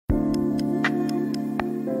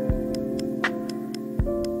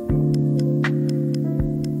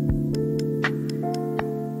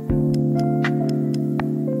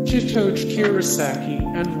Chitoge Kirisaki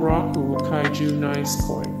and Raku Kaiju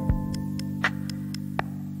Nisekoi.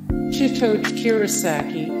 Chitoge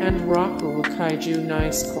Kirisaki and Raku Kaiju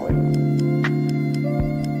Nisekoi.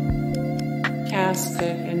 Casca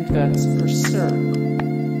and Berserk.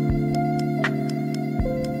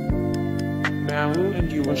 Maou and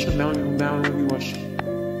Yuusha. Maoyuu Yuusha.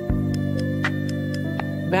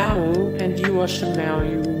 Maou and Yuusha.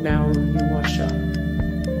 Maoyuu Yuusha.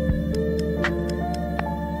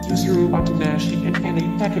 Yuzuru, Otonashi, and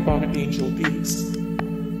Kanade Tachibana Angel Beats.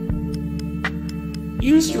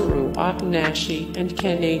 Yuzuru, Otonashi, and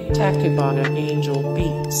Kanade Tachibana Angel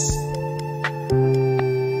Beats.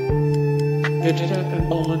 Vegeta and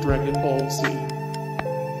Bulma Dragon Ball Z.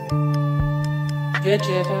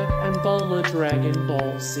 Vegeta and Bulma Dragon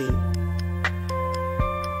Ball Z.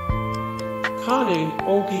 Kanade,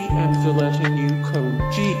 Ohgi, and Villetta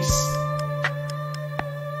Geass.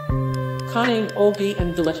 Kanade, Ohgi,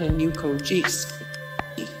 and Villetta Geass.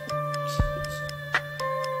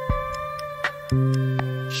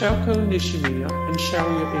 Shouko, Nishimiya, and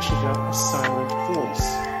Shouya Ishida, a silent voice.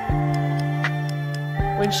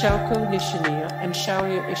 When Shouko, Nishimiya, and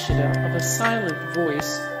Shouya Ishida of a silent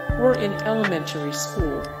voice were in elementary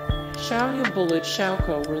school, Shouya bullied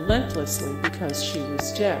Shouko relentlessly because she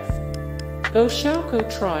was deaf. Though Shouko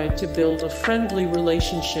tried to build a friendly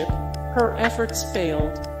relationship, her efforts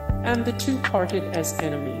failed, and the two parted as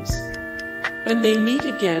enemies. When they meet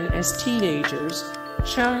again as teenagers,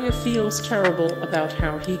 Shouya feels terrible about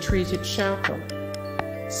how he treated Shouko.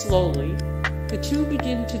 Slowly, the two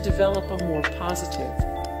begin to develop a more positive,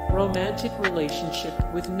 romantic relationship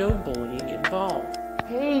with no bullying involved.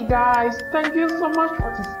 Hey guys, thank you so much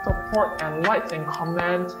for the support and likes and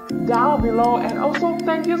comments down below, and also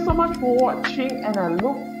thank you so much for watching, and I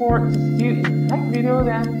look forward to see you in the next video.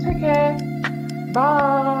 Then take care,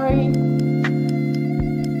 bye.